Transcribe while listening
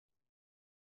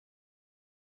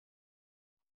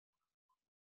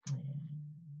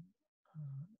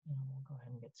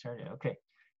Get started. Okay,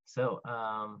 so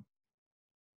all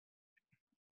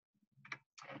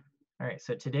right.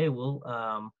 So today we'll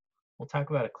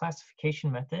talk about a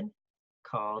classification method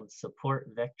called support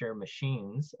vector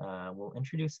machines. We'll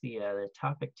introduce the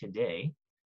topic today,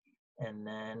 and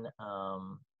then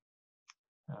and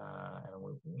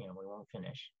we won't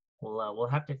finish. We'll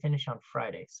have to finish on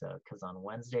Friday, so because on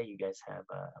Wednesday you guys have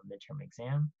a midterm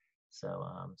exam. So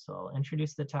I'll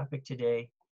introduce the topic today.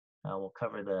 We'll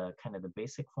cover the kind of the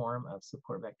basic form of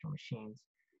support vector machines,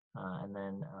 and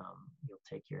then you'll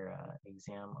take your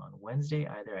exam on Wednesday,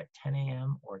 either at 10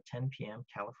 a.m. or 10 p.m.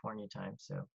 California time.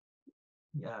 So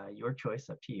your choice,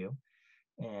 up to you.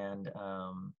 And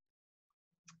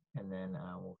then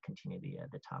we'll continue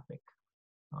the topic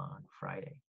on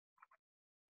Friday.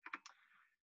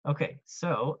 Okay,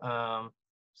 so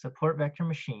support vector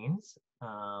machines.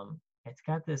 It's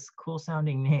got this cool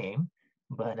sounding name,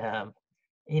 but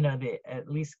at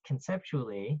least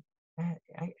conceptually,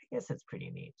 I guess it's pretty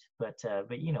neat. But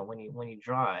when you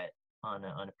draw it on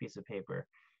a piece of paper,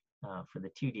 for the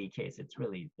 2D case, it's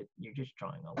really you're just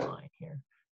drawing a line here.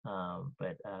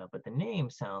 But the name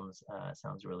sounds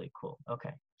really cool.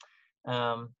 Okay.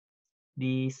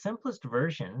 The simplest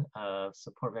version of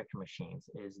support vector machines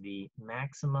is the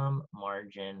maximum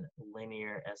margin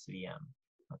linear SVM.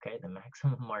 Okay, the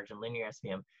maximum margin linear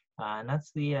SVM, and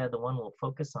that's the one we'll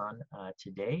focus on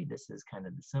today. This is kind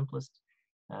of the simplest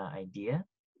idea,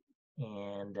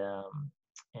 and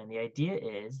the idea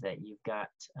is that you've got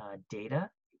data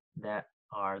that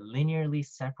are linearly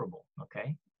separable.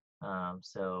 Okay,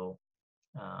 for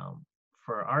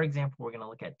our example, we're going to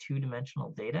look at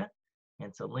two-dimensional data.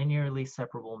 And so linearly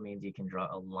separable means you can draw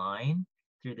a line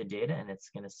through the data, and it's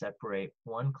going to separate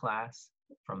one class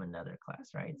from another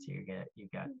class, right? So you've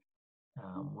got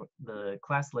the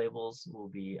class labels will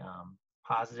be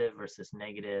positive versus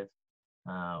negative,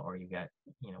 or you've got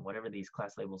whatever these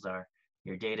class labels are.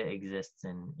 Your data exists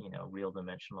in real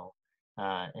dimensional,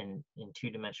 in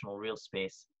two-dimensional real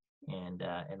space, and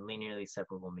linearly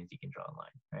separable means you can draw a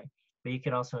line, right? But you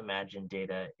could also imagine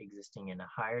data existing in a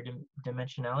higher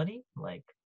dimensionality, like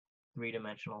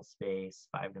three-dimensional space,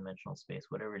 five-dimensional space,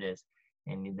 whatever it is,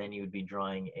 and then you would be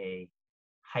drawing a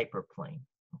hyperplane.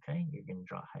 Okay, you're going to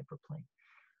draw a hyperplane.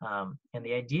 And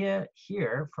the idea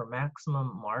here for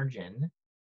maximum margin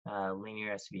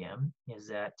linear SVM is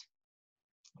that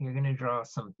you're going to draw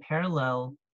some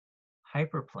parallel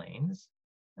hyperplanes.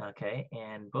 Okay,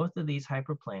 and both of these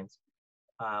hyperplanes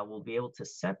will be able to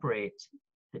separate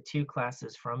the two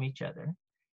classes from each other.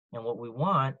 And what we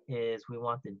want is we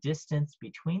want the distance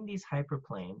between these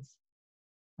hyperplanes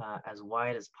as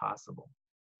wide as possible.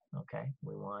 Okay,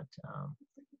 we want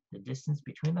the distance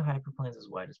between the hyperplanes as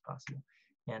wide as possible.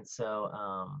 And so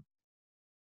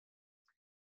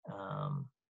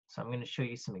I'm going to show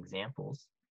you some examples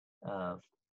of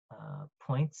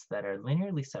points that are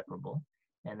linearly separable,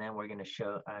 and then I'm going to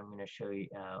show you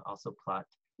also plot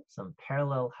some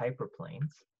parallel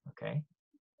hyperplanes. Okay.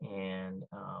 And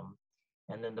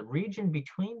then the region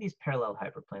between these parallel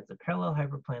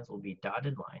hyperplanes will be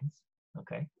dotted lines.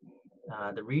 Okay,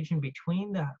 the region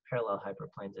between the parallel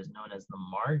hyperplanes is known as the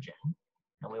margin,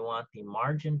 and we want the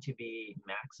margin to be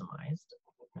maximized.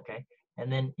 Okay,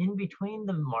 and then in between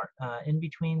the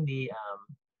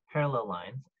parallel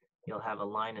lines, you'll have a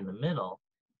line in the middle,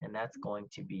 and that's going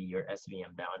to be your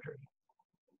SVM boundary.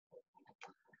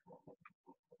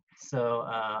 So,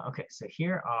 okay, so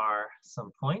here are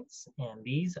some points, and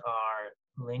these are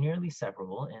linearly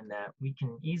separable in that we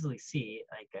can easily see,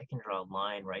 like I can draw a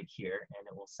line right here, and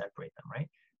it will separate them, right?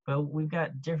 But we've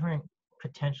got different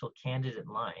potential candidate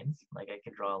lines. Like I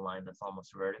could draw a line that's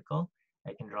almost vertical.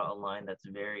 I can draw a line that's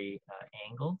very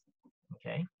angled,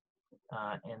 okay?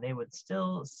 And they would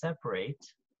still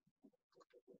separate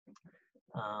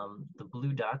the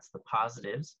blue dots, the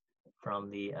positives,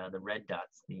 from the red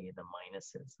dots, the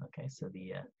minuses. Okay, so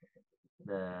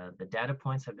the data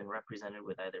points have been represented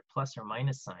with either plus or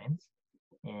minus signs,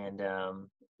 and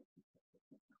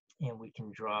we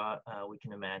can draw, we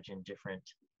can imagine different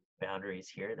boundaries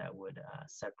here that would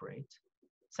separate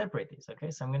these. Okay,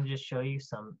 so I'm going to just show you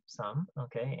some.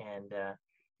 Okay,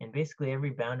 and basically every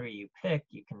boundary you pick,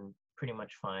 you can pretty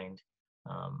much find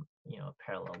a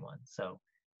parallel one. So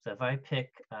if I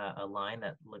pick a line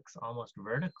that looks almost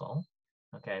vertical,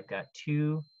 okay, I've got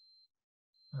two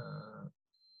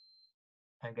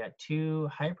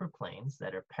hyperplanes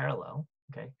that are parallel.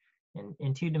 Okay, and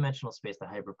in two-dimensional space, the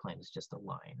hyperplane is just a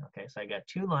line. Okay, so I got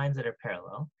two lines that are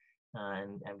parallel,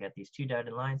 and I've got these two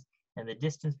dotted lines, and the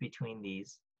distance between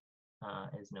these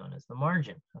is known as the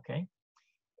margin. Okay,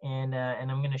 and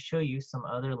I'm going to show you some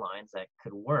other lines that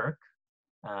could work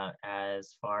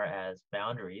as far as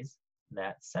boundaries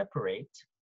that separate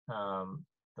um,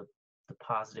 the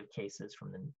positive cases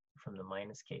from the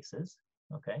minus cases.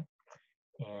 Okay,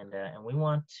 and we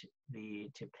want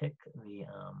to pick the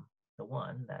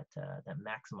one that that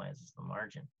maximizes the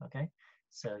margin. Okay,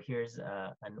 so here's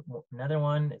another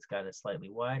one. It's got a slightly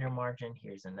wider margin.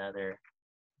 Here's another.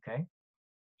 Okay,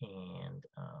 and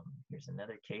here's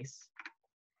another case.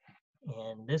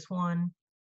 And this one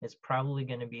is probably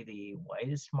going to be the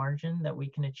widest margin that we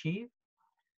can achieve.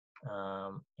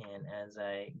 And as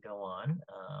I go on,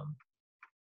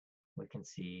 we can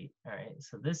see, all right,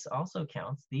 so this also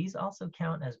counts. These also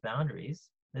count as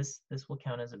boundaries. This will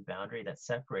count as a boundary that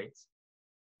separates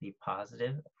the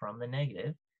positive from the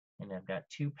negative. And I've got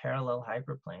two parallel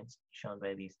hyperplanes shown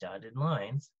by these dotted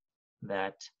lines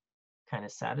that kind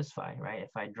of satisfy, right?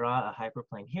 If I draw a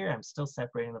hyperplane here, I'm still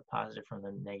separating the positive from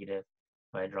the negative.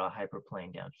 If I draw a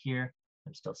hyperplane down here,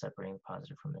 I'm still separating the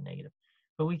positive from the negative.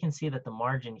 But we can see that the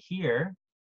margin here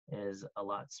is a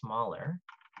lot smaller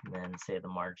than, say, the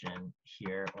margin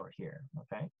here or here,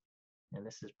 okay? And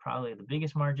this is probably the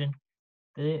biggest margin.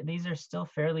 These are still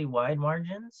fairly wide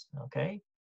margins, okay?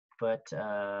 But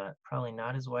probably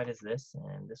not as wide as this,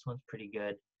 and this one's pretty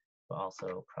good, but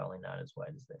also probably not as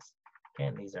wide as this. Okay,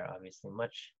 and these are obviously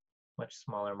much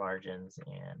smaller margins,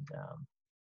 and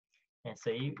so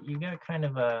you got kind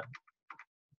of a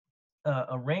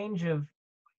range of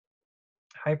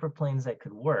hyperplanes that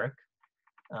could work,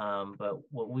 but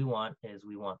what we want is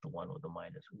we want the one with the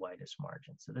widest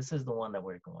margin. So this is the one that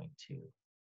we're going to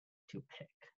pick.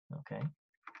 Okay.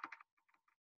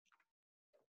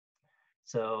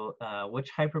 So which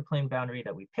hyperplane boundary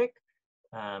that we pick?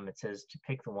 It says to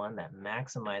pick the one that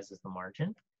maximizes the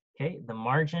margin. Okay, the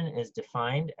margin is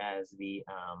defined as the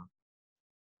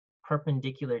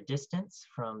perpendicular distance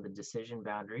from the decision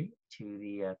boundary to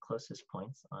the closest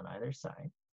points on either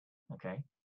side. Okay,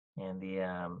 and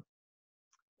the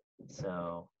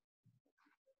so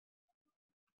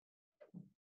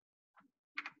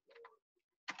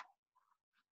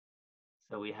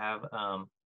we have I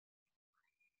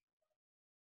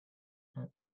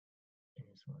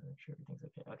just want to make sure everything's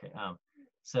okay. Okay,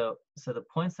 so the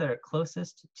points that are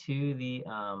closest to the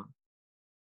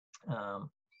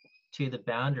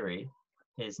boundary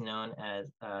is known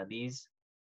as these.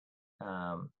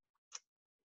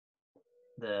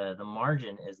 The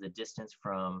margin is the distance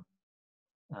from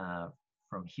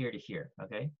here to here.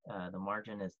 Okay, the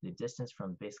margin is the distance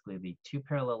from basically the two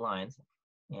parallel lines,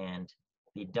 and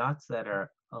the dots that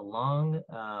are along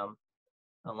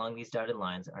these dotted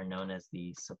lines are known as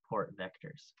the support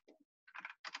vectors.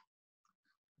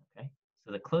 Okay,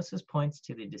 so the closest points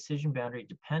to the decision boundary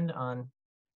depend on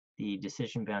the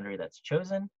decision boundary that's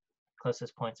chosen.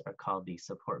 Closest points are called the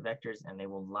support vectors, and they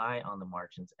will lie on the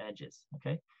margin's edges.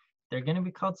 Okay, they're going to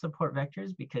be called support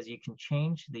vectors because you can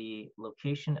change the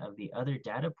location of the other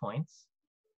data points,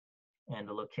 and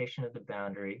the location of the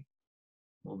boundary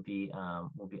will be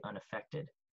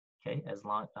unaffected. Okay, as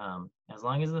long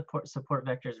as the support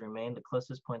vectors remain the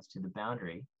closest points to the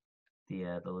boundary,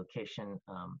 the location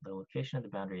of the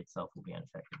boundary itself will be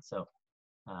unaffected. So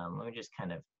let me just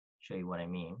kind of show you what I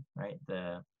mean. Right,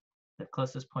 the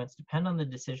closest points depend on the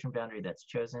decision boundary that's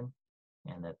chosen,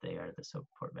 and that they are the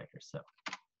support vectors.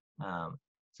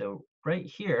 So right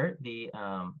here, the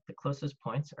closest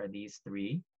points are these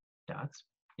three dots.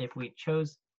 If we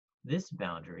chose this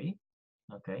boundary,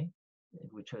 okay, if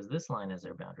we chose this line as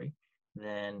our boundary,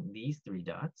 then these three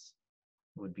dots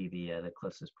would be the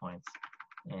closest points.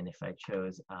 And if I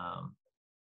chose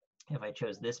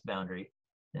this boundary,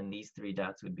 then these three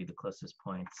dots would be the closest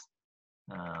points.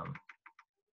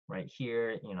 Right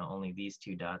here, only these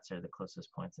two dots are the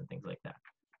closest points, and things like that.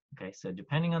 Okay, so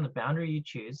depending on the boundary you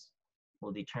choose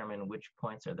will determine which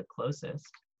points are the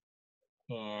closest,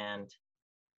 and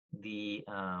the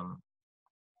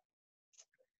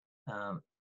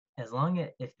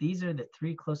if these are the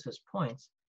three closest points,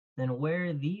 then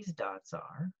where these dots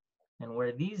are and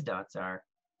where these dots are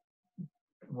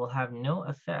will have no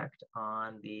effect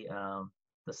on the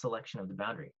selection of the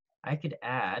boundary. I could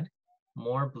add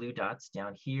more blue dots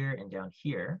down here and down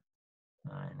here,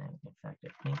 and in fact, I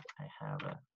think I have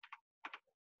a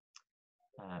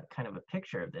kind of a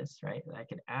picture of this, right? I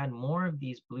could add more of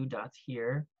these blue dots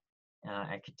here.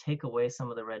 I could take away some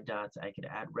of the red dots. I could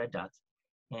add red dots,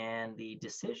 and the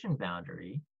decision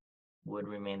boundary would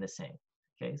remain the same.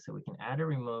 Okay, so we can add or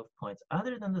remove points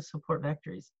other than the support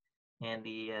vectors, and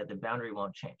the boundary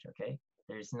won't change. Okay,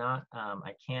 there's not.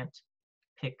 I can't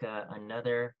pick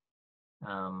another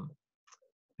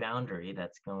boundary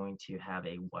that's going to have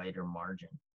a wider margin.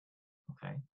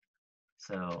 Okay,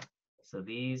 so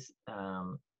these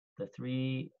the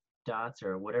 3 dots,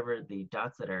 or whatever the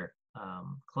dots that are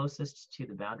closest to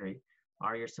the boundary,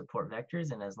 are your support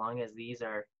vectors, and as long as these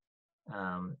are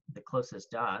the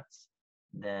closest dots,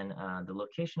 then the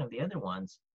location of the other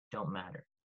ones don't matter.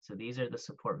 So these are the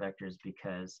support vectors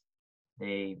because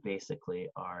they basically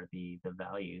are the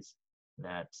values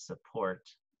that support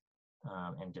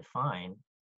and define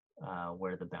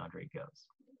where the boundary goes.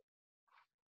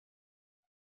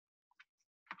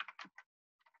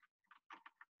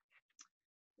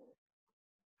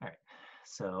 All right,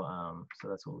 so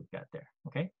that's what we've got there,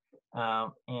 okay?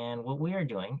 And what we are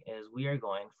doing is we are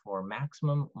going for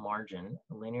maximum margin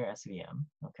linear SVM,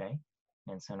 okay?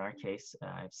 And so in our case,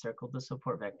 I've circled the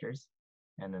support vectors,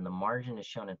 and then the margin is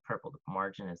shown in purple. The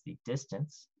margin is the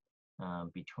distance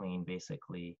between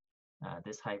basically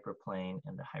this hyperplane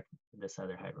and this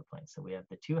other hyperplane. So we have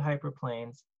the 2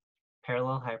 hyperplanes,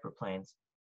 parallel hyperplanes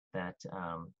that,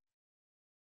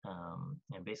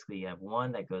 and basically you have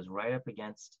one that goes right up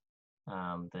against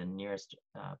the nearest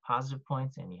positive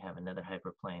points, and you have another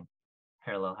hyperplane,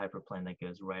 parallel hyperplane, that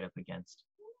goes right up against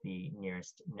the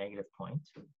nearest negative point.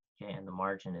 Okay, and the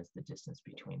margin is the distance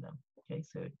between them. Okay,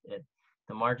 so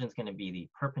the margin is going to be the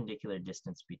perpendicular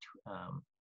distance between,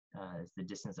 is the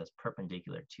distance that's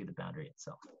perpendicular to the boundary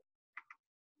itself.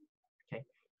 Okay,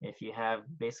 if you have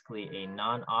basically a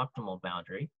non-optimal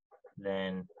boundary,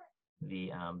 then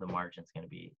the margin is going to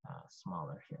be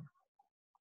smaller here.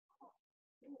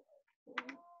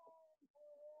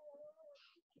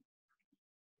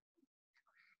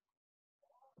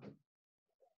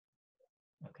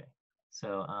 Okay, so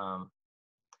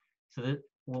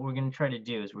what we're going to try to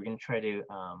do is we're going to try to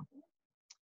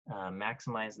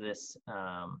maximize this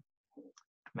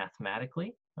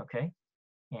mathematically, okay?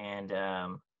 And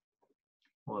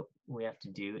what we have to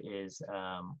do is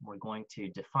we're going to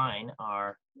define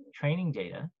our training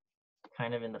data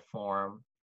kind of in the form,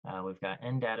 we've got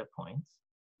n data points,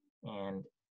 and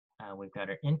we've got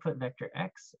our input vector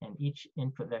x, and each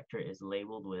input vector is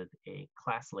labeled with a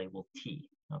class label t,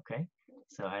 okay?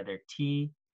 So either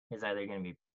t is either going to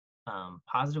be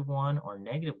 +1 or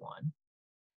 -1,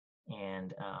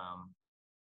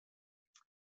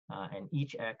 and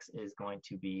each x is going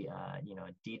to be you know,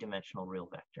 a d-dimensional real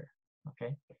vector,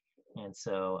 okay? And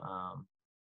so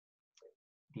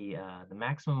the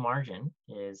maximum margin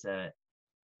is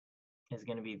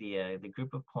going to be the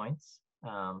group of points,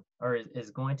 or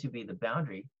is going to be the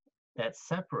boundary that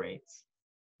separates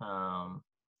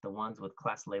the ones with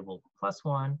class label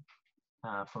 +1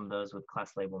 from those with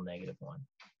class label -1.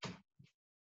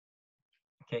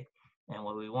 Okay, and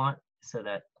what we want so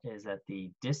that is that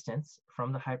the distance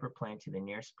from the hyperplane to the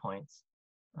nearest points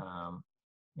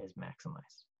is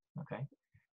maximized. Okay,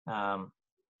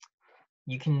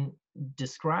 you can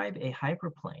describe a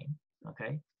hyperplane.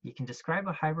 Okay, you can describe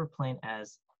a hyperplane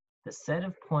as the set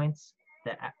of points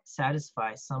that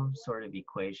satisfy some sort of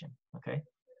equation. Okay,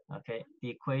 the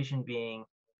equation being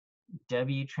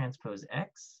W transpose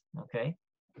X, okay,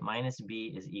 minus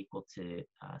B is equal to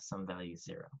some value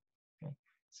 0. Okay,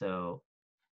 so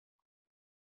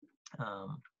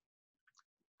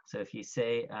if you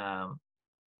say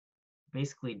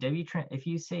basically if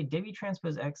you say W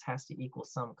transpose X has to equal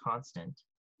some constant,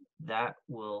 that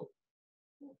will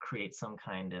create some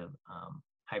kind of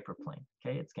hyperplane.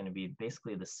 Okay, it's going to be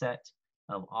basically the set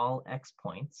of all x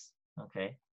points,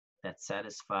 okay, that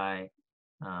satisfy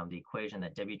the equation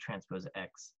that W transpose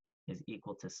X is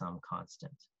equal to some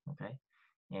constant. Okay,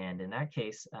 and in that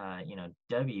case, you know,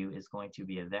 W is going to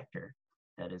be a vector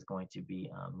that is going to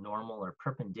be normal or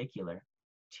perpendicular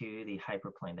to the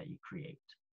hyperplane that you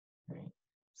create. Right.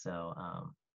 So,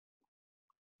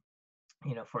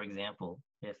 you know, for example,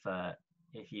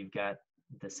 if you've got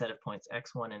the set of points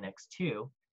x1 and x2,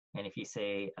 and if you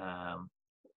say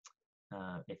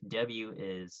if W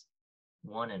is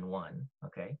 1 and 1,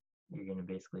 okay, you're going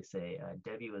to basically say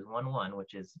W is 1, 1,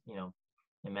 which is, you know,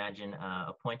 imagine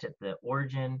a point at the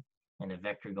origin and a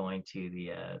vector going to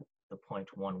the point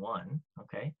 1, 1,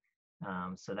 okay?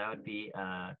 So that would be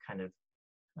kind of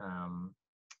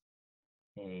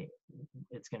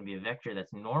it's going to be a vector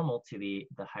that's normal to the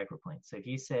hyperplane. So if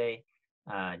you say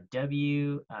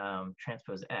W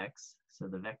transpose X, so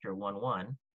the vector 1,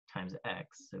 1 times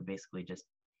X, so basically just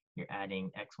you're adding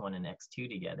x1 and x2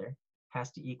 together, has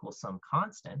to equal some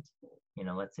constant. You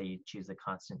know, let's say you choose the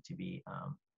constant to be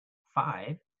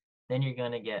 5, then you're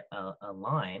going to get a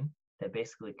line that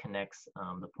basically connects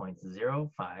the points 0,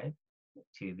 5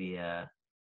 to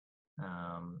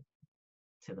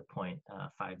the point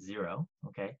 5, 0,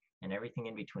 okay, and everything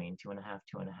in between, 2.5,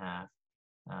 2.5,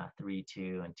 3,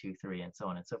 2, and 2, 3, and so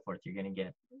on and so forth. You're going to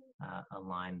get a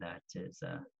line that is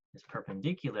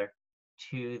perpendicular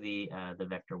to the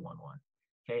vector 1, 1.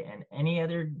 Okay, and any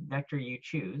other vector you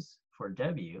choose for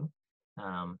W,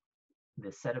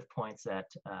 the set of points that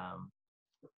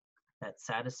that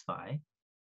satisfy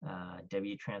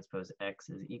W transpose X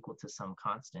is equal to some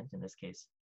constant, in this case,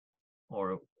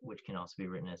 or which can also be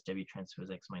written as W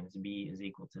transpose X minus B is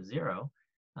equal to 0,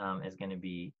 is going to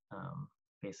be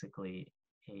basically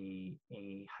a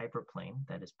hyperplane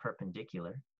that is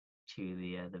perpendicular to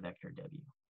the vector W.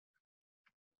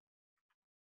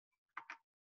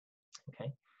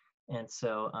 Okay, and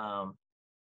so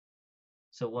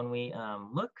so when we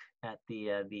look at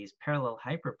these parallel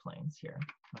hyperplanes here,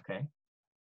 okay,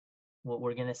 what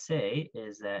we're going to say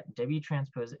is that W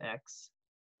transpose X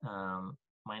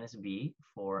minus B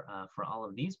for all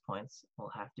of these points will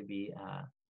have to be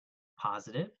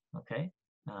positive, okay,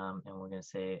 and we're going to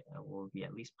say will be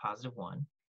at least positive 1,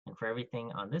 and for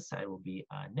everything on this side will be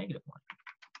negative 1,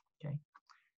 okay.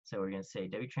 So we're going to say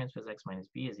W transpose X minus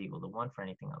B is equal to 1 for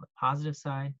anything on the positive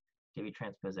side. W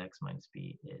transpose X minus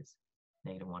B is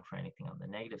negative 1 for anything on the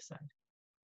negative side.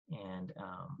 And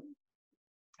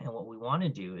what we want to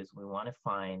do is we want to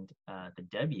find the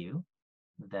W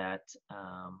that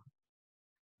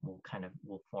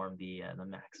will form the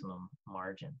maximum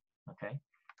margin. Okay,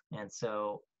 and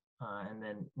so and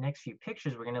then next few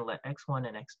pictures we're going to let X1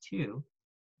 and X2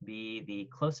 be the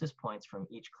closest points from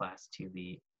each class to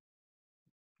the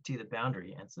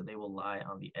boundary, and so they will lie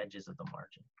on the edges of the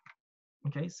margin.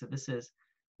 Okay, so this is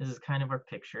kind of our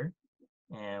picture,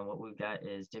 and what we've got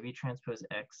is W transpose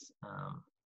X.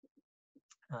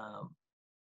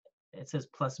 It says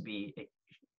plus B. It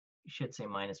should say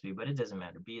minus B, but it doesn't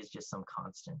matter. B is just some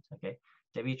constant. Okay,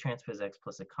 W transpose X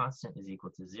plus a constant is equal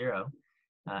to 0,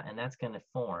 and that's going to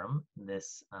form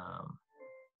this.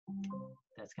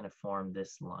 That's going to form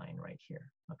this line right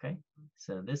here. Okay,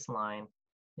 so this line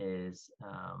is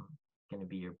going to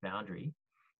be your boundary,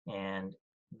 and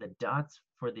the dots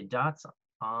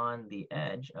on the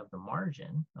edge of the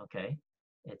margin, okay,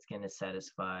 it's going to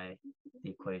satisfy the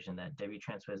equation that W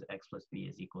transpose X plus B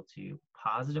is equal to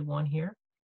positive 1 here,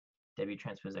 W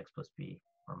transpose X plus B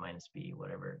or minus B,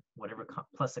 whatever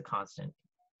plus a constant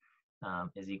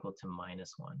is equal to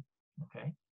minus 1,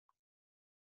 okay,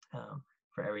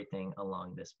 for everything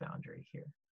along this boundary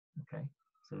here. Okay,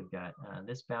 so we've got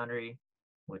this boundary,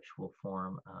 which will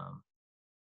form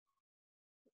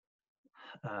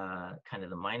kind of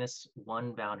the minus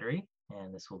 1 boundary,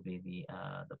 and this will be the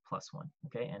plus 1.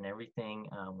 Okay, and everything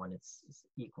when it's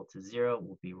equal to 0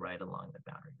 will be right along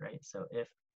the boundary, right? So if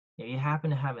you happen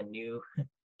to have a new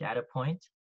data point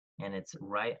and it's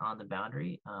right on the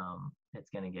boundary, it's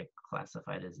going to get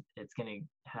classified as, it's going to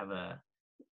have a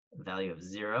value of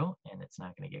 0, and it's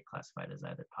not going to get classified as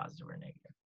either positive or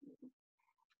negative.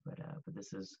 But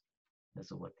this is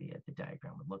what the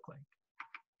diagram would look like.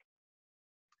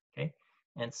 Okay,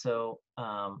 and so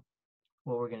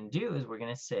what we're going to do is we're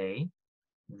going to say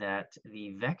that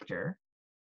the vector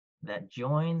that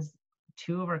joins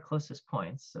two of our closest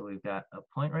points, so we've got a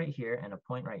point right here and a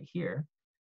point right here.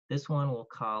 This one we'll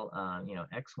call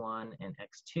x1 and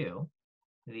x2.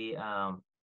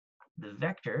 The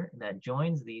vector that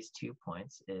joins these 2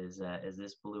 points is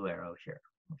this blue arrow here.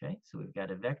 Okay, so we've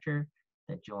got a vector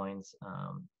that joins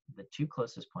the 2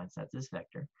 closest points. That's this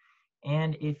vector.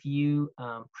 And if you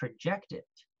project it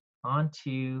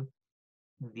onto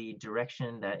the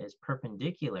direction that is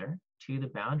perpendicular to the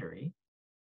boundary,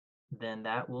 then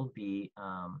that will be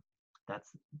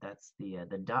that's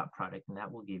the dot product, and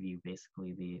that will give you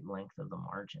basically the length of the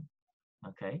margin.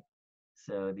 Okay,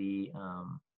 so the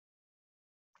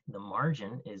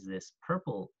margin is this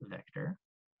purple vector.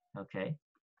 Okay,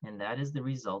 and that is the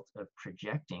result of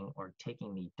projecting or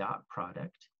taking the dot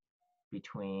product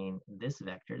between this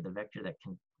vector, the vector that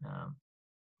can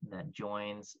that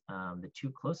joins the 2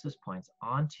 closest points,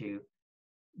 onto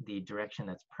the direction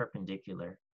that's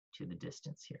perpendicular to the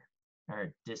distance here,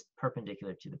 or just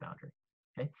perpendicular to the boundary.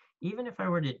 Okay, even if I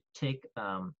were to take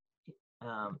if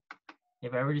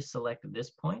I were to select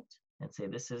this point and say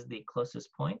this is the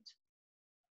closest point,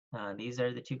 these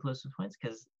are the 2 closest points,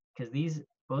 because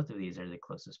both of these are the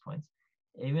closest points.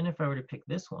 Even if I were to pick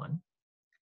this one,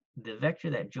 the vector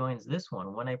that joins this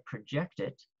one, when I project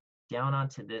it down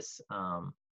onto this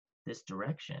this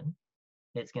direction,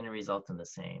 it's going to result in the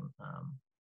same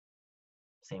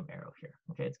arrow here.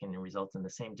 Okay, it's going to result in the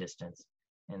same distance,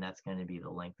 and that's going to be the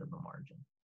length of the margin.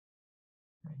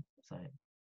 Right. So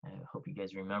I hope you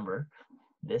guys remember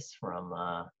this from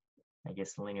I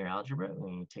guess linear algebra.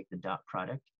 When you take the dot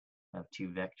product of 2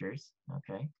 vectors,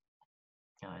 okay,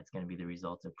 it's going to be the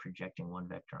result of projecting one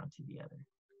vector onto the other.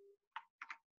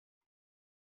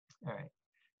 All right,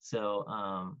 so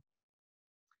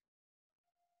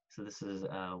So this is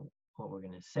what we're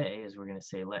going to say is we're going to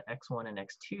say let x1 and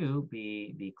x2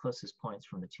 be the closest points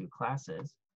from the two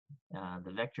classes.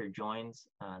 The vector joins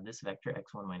this vector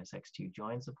x1 minus x2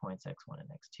 joins the points x1 and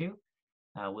x2.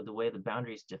 With the way the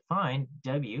boundary is defined,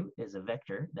 w is a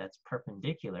vector that's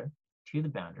perpendicular to the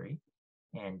boundary,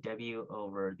 and w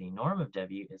over the norm of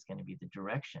w is going to be the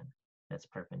direction that's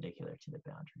perpendicular to the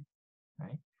boundary,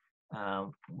 right?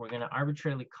 We're going to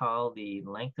arbitrarily call the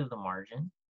length of the margin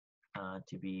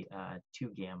to be 2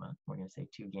 gamma. We're going to say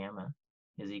 2 gamma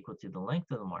is equal to the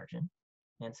length of the margin.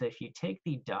 And so if you take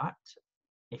the dot,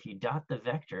 if you dot the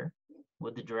vector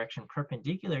with the direction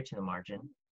perpendicular to the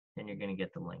margin, then you're going to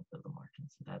get the length of the margin.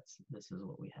 So this is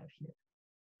what we have here.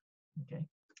 Okay.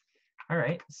 All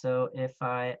right. So if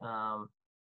we're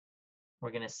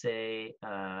going to say,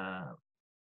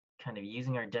 kind of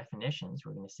using our definitions,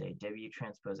 we're going to say W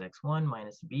transpose X1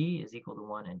 minus B is equal to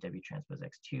 1, and W transpose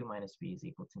X2 minus B is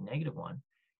equal to -1.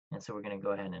 And so we're going to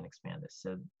go ahead and expand this.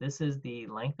 So this is the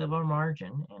length of our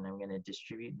margin, and I'm going to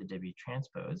distribute the W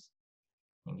transpose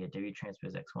and get W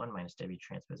transpose X1 minus W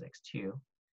transpose X2.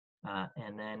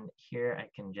 And then here I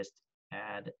can just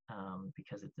add,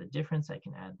 because it's a difference, I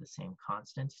can add the same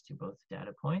constant to both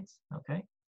data points, okay?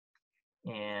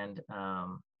 And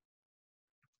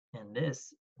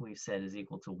this we've said is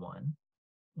equal to 1,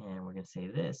 and we're going to say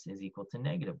this is equal to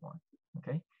 -1,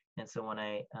 okay? And so when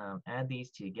I add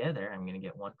these together, I'm going to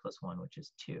get 1 plus 1, which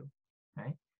is 2,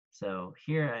 right? So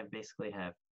here I basically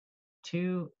have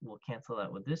 2, we'll cancel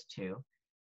that with this 2,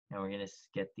 and we're going to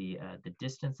get the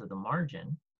distance of the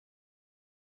margin,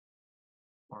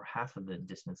 or half of the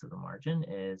distance of the margin,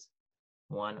 is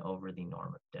 1 over the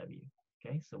norm of W,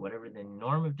 okay? So whatever the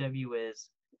norm of W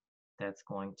is, that's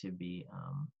going to be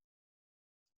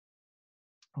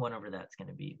 1 over that's going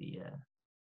to be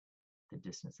the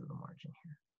distance of the margin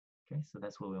here. Okay, so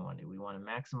that's what we want to do. We want to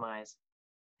maximize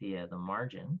the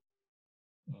margin,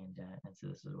 and so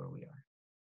this is where we are.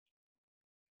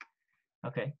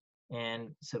 Okay,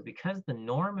 and so because the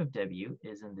norm of W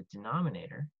is in the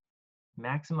denominator,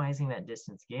 maximizing that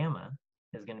distance gamma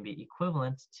is going to be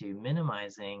equivalent to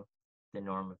minimizing the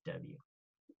norm of W,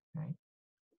 right?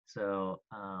 So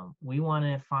we want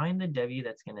to find the W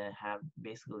that's going to have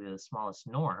basically the smallest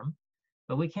norm,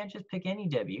 but we can't just pick any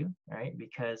W, right?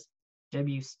 Because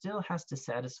W still has to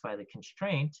satisfy the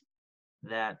constraint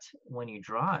that when you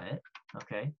draw it,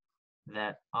 okay,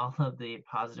 that all of the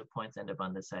positive points end up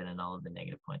on this side and all of the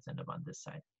negative points end up on this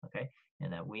side, okay?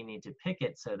 And that we need to pick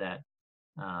it so that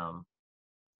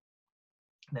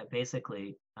that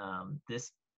basically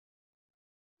this,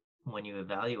 when you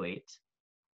evaluate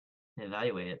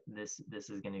it, this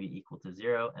is going to be equal to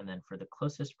 0, and then for the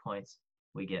closest points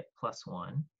we get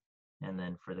 +1, and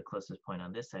then for the closest point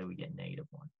on this side we get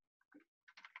 -1.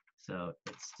 So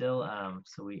it's still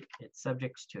it's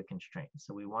subject to a constraint.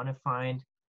 So we want to find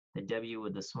the W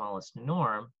with the smallest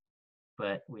norm,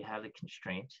 but we have the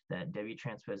constraint that W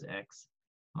transpose X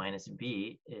minus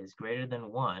B is greater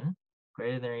than 1,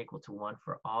 greater than or equal to 1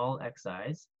 for all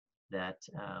xi's that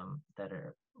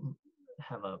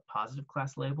have a positive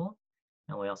class label,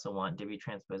 and we also want W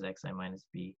transpose Xi minus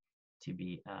B to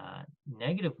be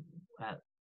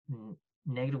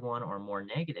 -1 or more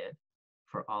negative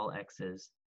for all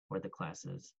x's where the class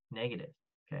is negative,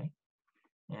 okay?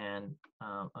 And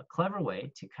a clever way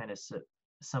to kind of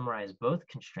summarize both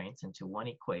constraints into one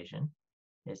equation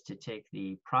is to take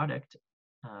the product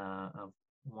of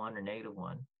 1 or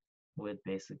 -1 with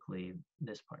basically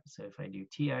this part. So if I do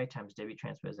Ti times W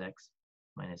transpose X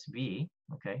minus B,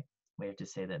 okay, we have to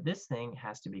say that this thing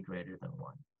has to be greater than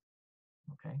 1,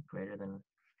 okay, greater than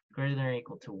or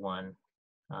equal to 1,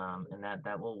 and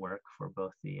that will work for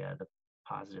both the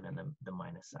positive and the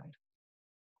minus side.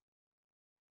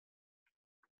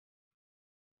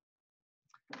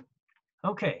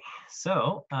 Okay,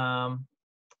 so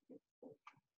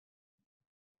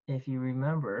if you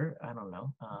remember, I don't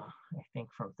know, I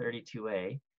think from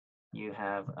 32A, you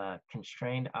have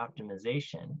constrained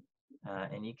optimization,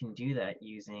 and you can do that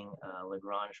using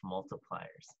Lagrange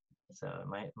multipliers. So it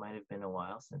might have been a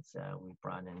while since we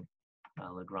brought in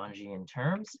Lagrangian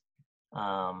terms,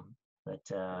 but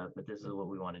this is what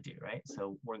we want to do, right?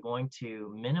 So we're going to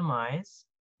minimize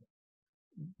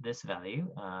this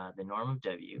value, the norm of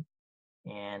W,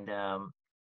 and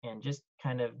just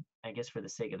kind of, I guess for the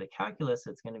sake of the calculus,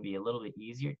 it's going to be a little bit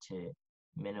easier to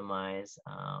minimize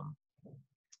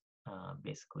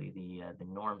basically the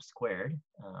norm squared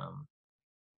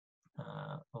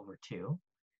over 2,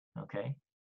 okay?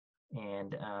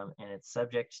 And it's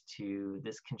subject to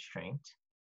this constraint,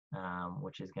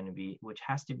 which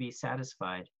has to be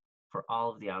satisfied for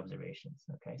all of the observations,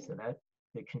 okay? So that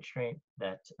the constraint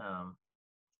that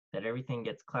that everything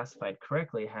gets classified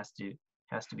correctly has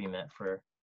to be met for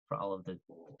all of the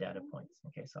data points.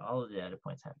 Okay, so all of the data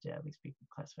points have to at least be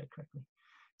classified correctly.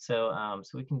 So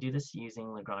so we can do this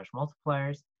using Lagrange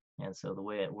multipliers. And so the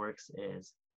way it works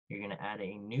is you're going to add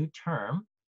a new term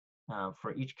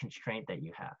for each constraint that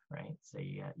you have, right? So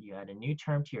you add a new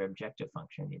term to your objective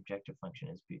function. The objective function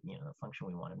is, the function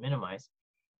we want to minimize.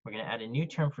 We're going to add a new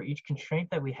term for each constraint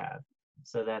that we have,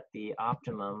 so that the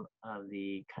optimum of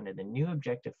the the new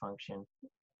objective function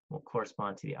will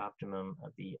correspond to the optimum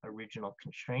of the original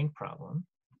constraint problem.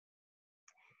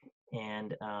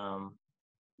 And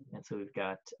so we've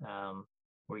got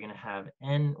we're going to have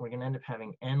we're going to end up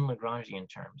having n Lagrangian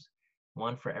terms,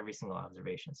 one for every single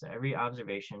observation. So every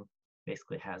observation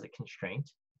basically has a constraint,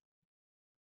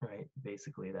 right?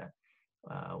 Basically that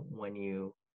when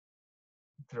you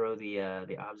throw the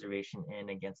observation in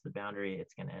against the boundary,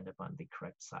 it's going to end up on the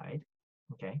correct side.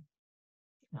 Okay,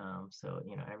 so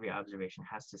every observation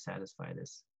has to satisfy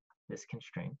this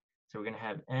constraint. So we're going to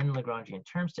have n Lagrangian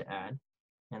terms to add,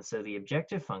 and so the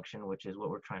objective function, which is what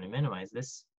we're trying to minimize,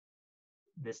 this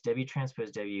W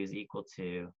transpose W is equal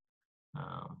to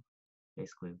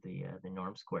basically the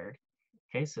norm squared.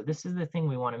 Okay, so this is the thing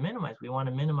we want to minimize. We want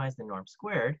to minimize the norm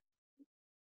squared.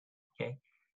 Okay,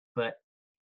 but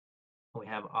we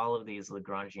have all of these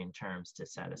Lagrangian terms to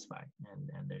satisfy,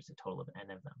 and there's a total of n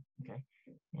of them. Okay,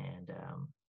 and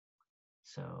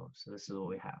so this is what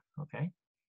we have. Okay,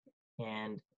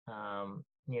 and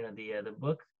the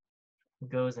book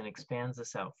goes and expands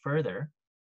this out further,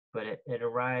 but it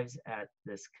arrives at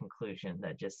this conclusion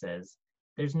that just says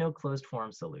there's no closed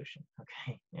form solution.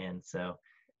 Okay, and so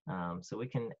so we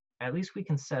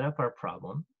can set up our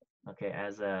problem, okay,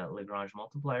 as a Lagrange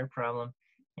multiplier problem,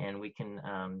 and we can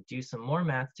do some more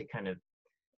math to kind of,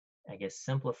 I guess,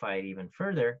 simplify it even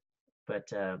further.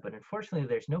 But unfortunately,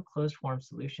 there's no closed form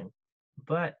solution.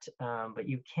 But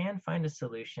you can find a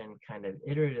solution kind of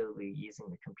iteratively using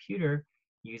the computer,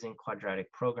 using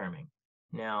quadratic programming.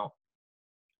 Now,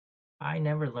 I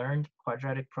never learned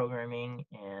quadratic programming,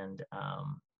 and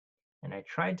I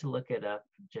tried to look it up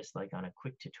just like on a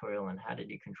quick tutorial on how to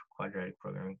do quadratic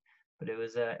programming, but it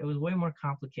was way more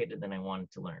complicated than I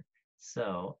wanted to learn.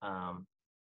 So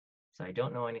so I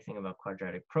don't know anything about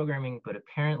quadratic programming, but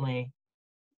apparently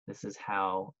this is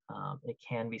how it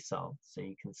can be solved. So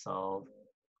you can solve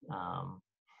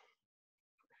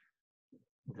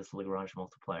this Lagrange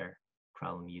multiplier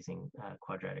problem using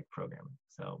quadratic programming.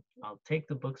 So I'll take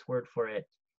the book's word for it,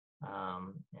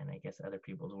 and I guess other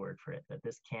people's word for it, that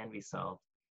this can be solved.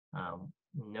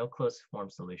 No closed form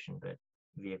solution, but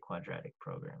via quadratic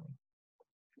programming.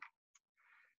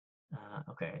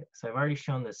 Okay, so I've already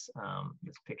shown this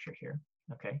this picture here.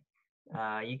 Okay,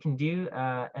 you can do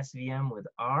SVM with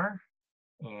R,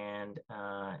 and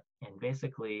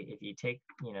basically, if you take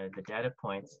the data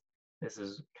points, this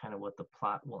is kind of what the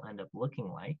plot will end up looking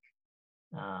like.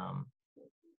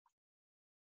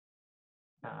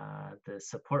 The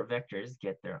support vectors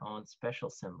get their own special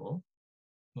symbol,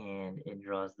 and it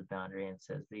draws the boundary and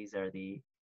says these are the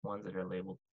ones that are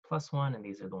labeled +1, and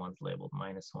these are the ones labeled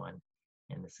 -1,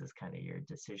 and this is kind of your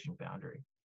decision boundary.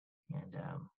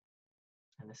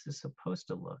 And this is supposed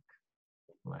to look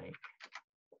like,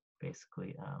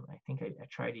 basically, I think I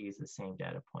tried to use the same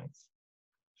data points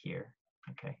here.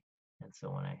 Okay, and so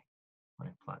when I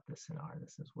plot this in R,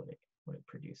 this is what it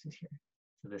produces here.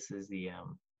 So this is the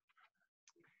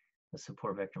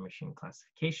support vector machine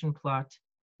classification plot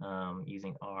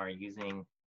using R.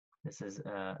 This is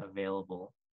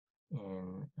available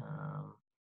in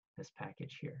this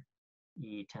package here,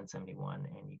 E1071,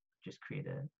 and you just create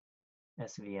a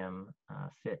SVM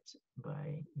fit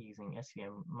by using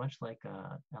SVM, much like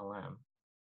LM,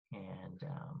 and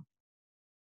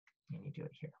you do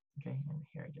it here. Okay, and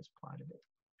here I just plotted it.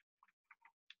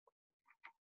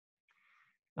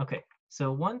 Okay,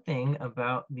 so one thing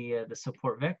about the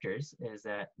support vectors is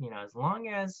that as long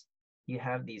as you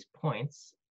have these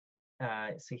points,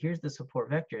 so here's the support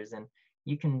vectors, and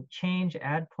you can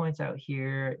add points out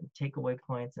here, take away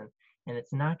points, and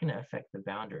it's not going to affect the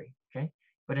boundary. Okay,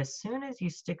 but as soon as you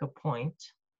stick a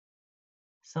point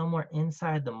somewhere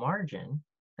inside the margin,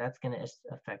 that's going to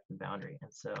affect the boundary.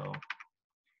 And so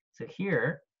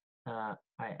here I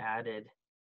added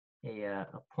a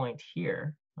point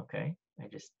here. Okay, I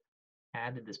just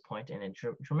added this point, and it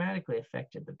dramatically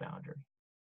affected the boundary.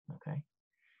 Okay,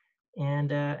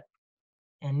 and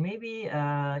maybe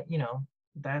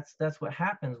that's what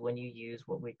happens when you use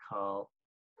what we call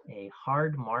a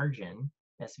hard margin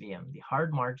SVM. The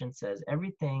hard margin says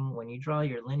everything, when you draw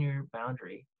your linear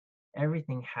boundary,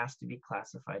 everything has to be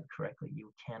classified correctly.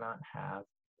 You cannot have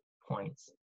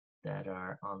points that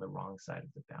are on the wrong side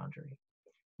of the boundary,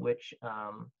 which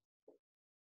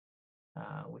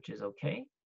is okay.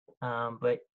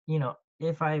 But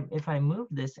if I move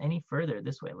this any further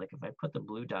this way, like if I put the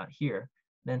blue dot here,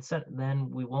 then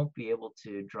we won't be able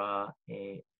to draw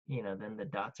a, then the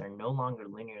dots are no longer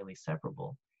linearly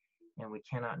separable, and we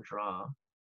cannot draw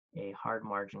a hard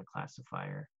margin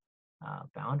classifier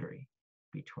boundary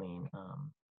between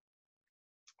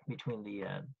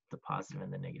the positive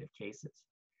and the negative cases.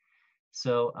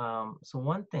 So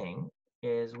one thing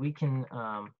is we can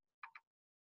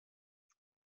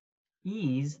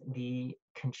ease the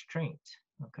constraint.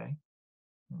 Okay,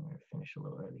 I'm going to finish a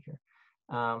little early here.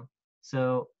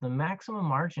 So the maximum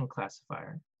margin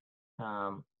classifier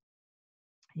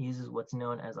uses what's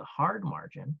known as a hard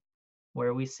margin,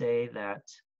 where we say that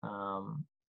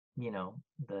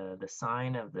the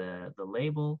sign of the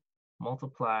label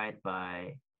multiplied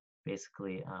by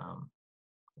basically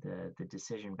the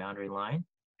decision boundary line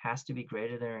has to be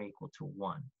greater than or equal to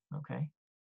 1. Okay,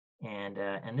 and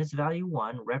this value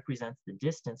 1 represents the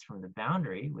distance from the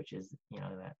boundary, which is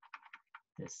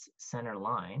this center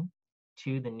line,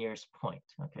 to the nearest point.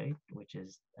 Okay, which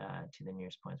is to the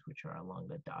nearest points, which are along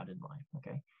the dotted line.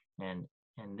 Okay, and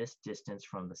this distance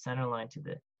from the center line to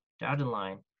the dotted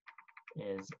line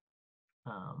is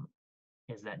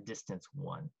that distance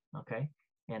 1. Okay,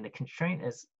 and the constraint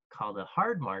is called a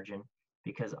hard margin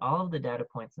because all of the data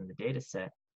points in the data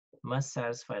set must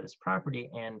satisfy this property,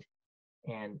 and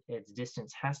its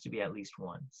distance has to be at least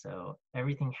 1. So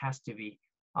everything has to be,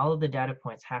 all of the data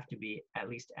points have to be at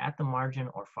least at the margin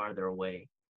or farther away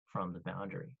from the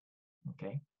boundary.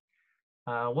 Okay,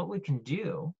 what we can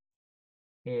do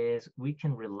is we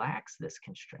can relax this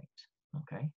constraint.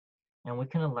 Okay, and we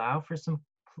can allow for some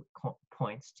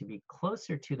points to be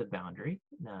closer to the boundary,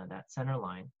 that center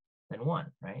line, than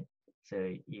 1, right?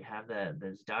 So you have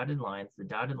those dotted lines. The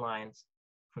dotted lines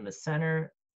from the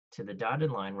center to the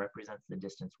dotted line represents the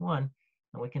distance 1,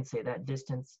 and we can say that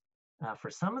distance, for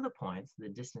some of the points, the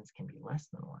distance can be less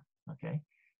than 1. Okay,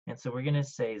 and so we're going to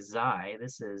say xi.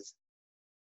 This is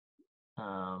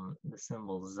the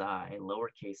symbol xi,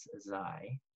 lowercase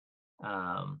xi.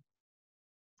 We're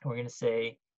going to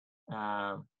say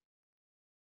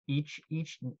each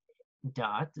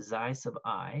dot, xi sub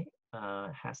I,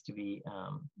 has to be,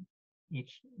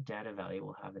 each data value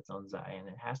will have its own xi, and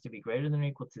it has to be greater than or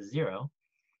equal to 0,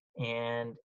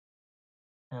 and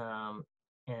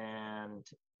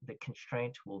the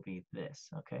constraint will be this.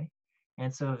 Okay,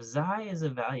 and so if xi is a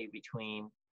value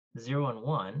between 0 and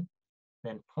 1,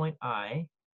 then point I,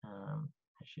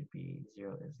 it should be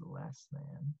 0 is less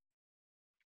than.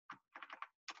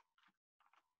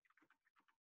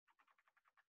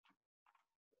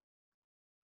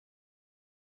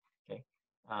 Okay,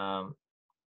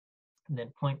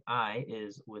 then point I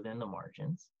is within the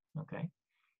margins. Okay,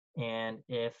 and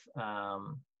if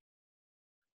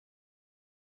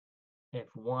xi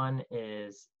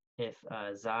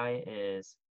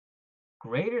is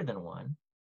greater than 1,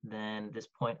 then this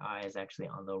point I is actually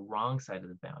on the wrong side of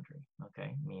the boundary.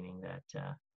 Okay, meaning that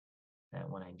that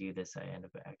when I do this, I end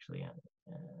up actually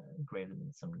greater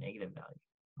than some negative value.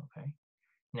 Okay,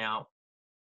 now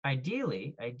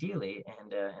ideally,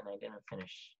 and I didn't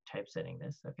finish typesetting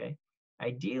this. Okay,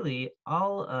 ideally,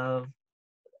 all of,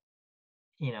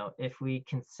 if we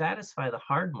can satisfy the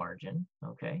hard margin,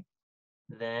 okay,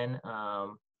 then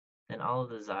all of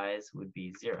the xi's would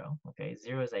be 0. Okay,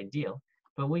 0 is ideal,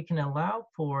 but we can allow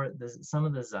for some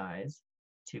of the xi's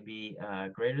to be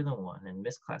greater than 1 and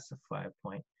misclassify a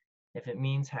point if it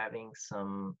means having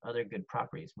some other good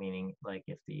properties, meaning like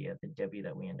if the w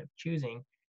that we end up choosing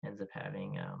ends up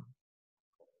having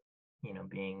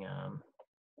being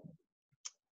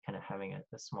kind of having a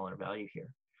smaller value here.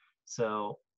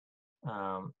 So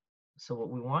so what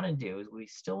we want to do is we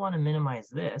still want to minimize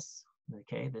this.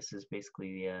 Okay, this is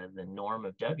basically the norm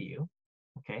of w.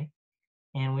 Okay,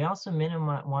 and we also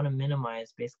want to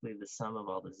minimize basically the sum of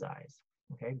all the xi's.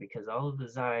 Okay, because all of the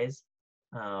xi's,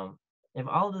 if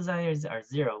all of the xi's are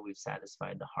 0, we've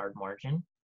satisfied the hard margin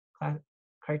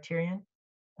criterion.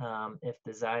 If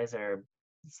the xi's are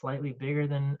slightly bigger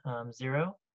than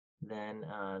 0, then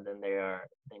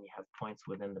you have points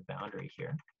within the boundary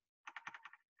here.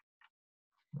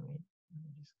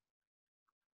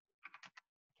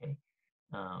 Okay,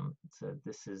 so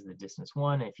this is the distance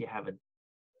 1. If you have a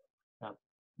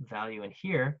value in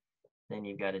here, then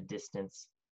you've got a distance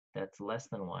that's less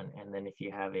than 1. And then if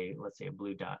you have let's say a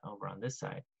blue dot over on this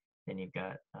side, then you've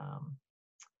got a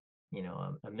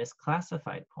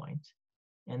misclassified point,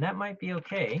 and that might be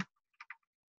okay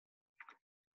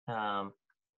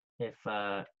if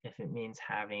it means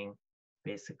having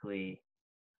basically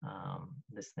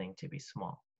this thing to be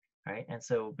small, right? And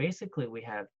so basically we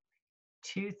have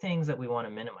two things that we want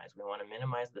to minimize. We want to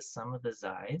minimize the sum of the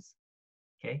xi's,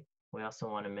 okay? We also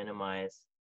want to minimize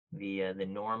the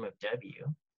norm of w,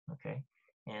 okay?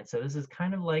 And so this is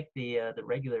kind of like the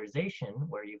regularization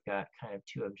where you've got kind of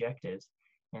two objectives.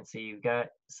 And so you've got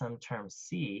some term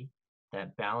c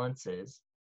that balances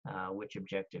which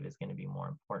objective is going to be more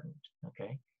important,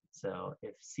 okay? So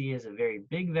if c is a very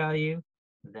big value,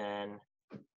 then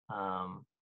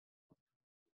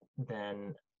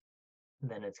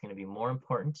it's going to be more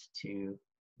important to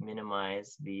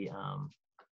minimize the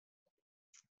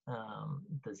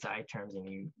xi terms,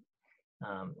 and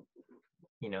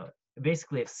you know,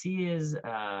 basically if c is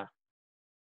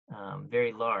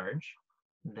very large,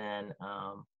 then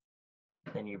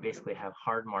you basically have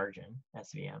hard margin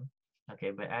SVM.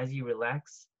 Okay, but as you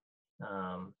relax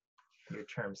your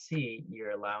term c,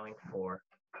 you're allowing for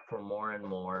more and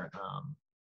more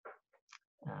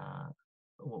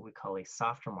what we call a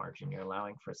softer margin. You're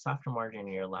allowing for a softer margin.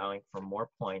 You're allowing for more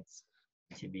points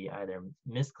to be either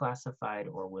misclassified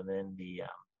or within the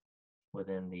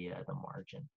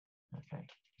margin. Okay,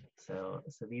 so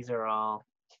these are all.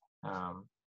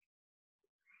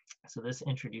 So this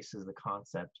introduces the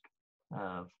concept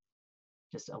of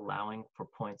just allowing for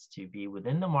points to be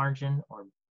within the margin or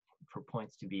for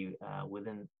points to be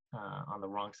within on the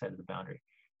wrong side of the boundary,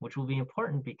 which will be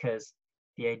important because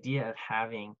the idea of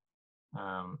having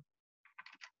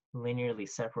linearly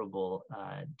separable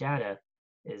data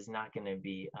is not going to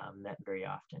be met very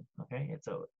often. Okay,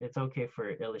 it's okay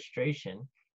for illustration,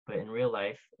 but in real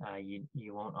life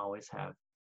you won't always have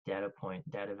data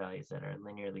values that are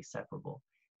linearly separable.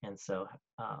 And so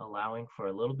allowing for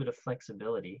a little bit of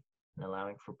flexibility and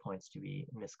allowing for points to be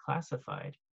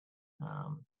misclassified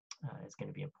is going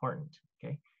to be important.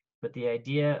 Okay, but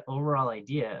the overall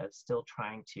idea of still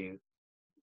trying to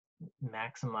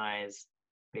maximize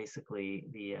basically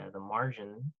the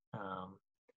margin,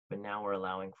 but now we're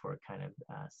allowing for kind of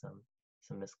some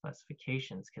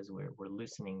misclassifications because we're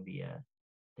loosening the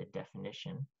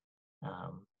definition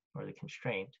or the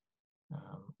constraint.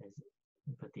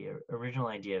 But the original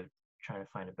idea of trying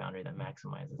to find a boundary that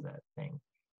maximizes that thing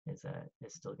is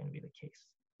still going to be the case.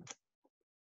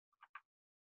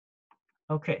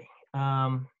 Okay.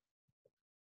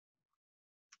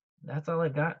 That's all I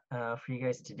got for you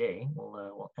guys today.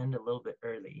 We'll end a little bit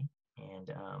early,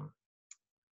 and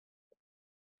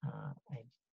I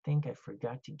think I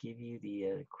forgot to give you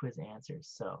the quiz answers.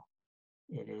 So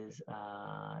it is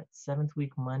 7th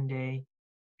week Monday.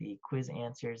 The quiz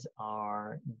answers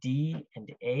are D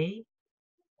and A.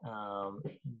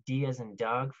 D as in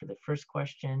dog for the first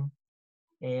question,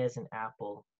 A as in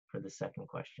apple for the second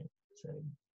question. So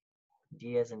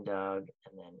D as in dog,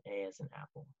 and then A as in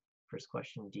apple. First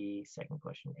question D, second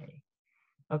question A.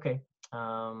 Okay,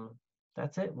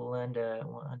 that's it. We'll end a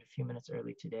few minutes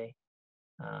early today.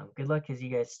 Good luck as you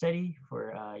guys study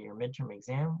for your midterm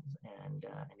exams, and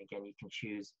again, you can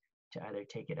choose to either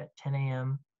take it at 10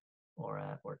 a.m.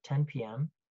 or 10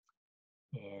 p.m.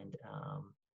 And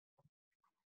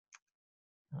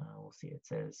we'll see. It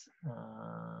says,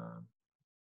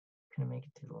 can I make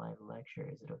it to the live lecture?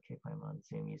 Is it okay if I'm on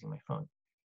Zoom using my phone?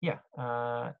 Yeah,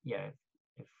 yeah.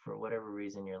 If for whatever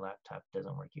reason your laptop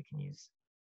doesn't work, you can use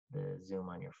the Zoom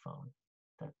on your phone.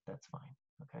 That's fine.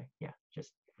 Okay. Yeah.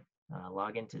 Just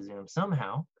log into Zoom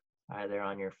somehow, either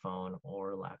on your phone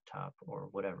or laptop or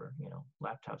whatever. You know,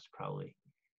 laptops probably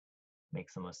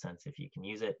makes the most sense if you can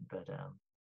use it, but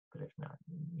if not,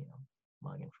 you know,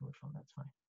 log in from your phone. That's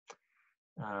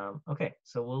fine. Okay.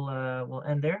 So we'll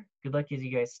end there. Good luck as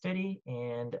you guys study,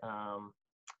 and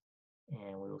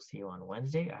we will see you on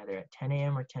Wednesday, either at 10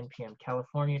 a.m. or 10 p.m.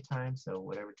 California time, so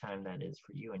whatever time that is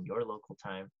for you and your local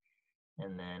time.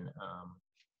 And then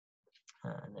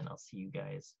I'll see you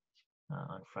guys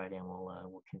on Friday, and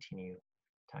we'll continue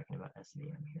talking about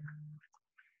SVM here.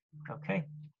 Okay,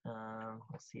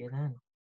 we'll see you then.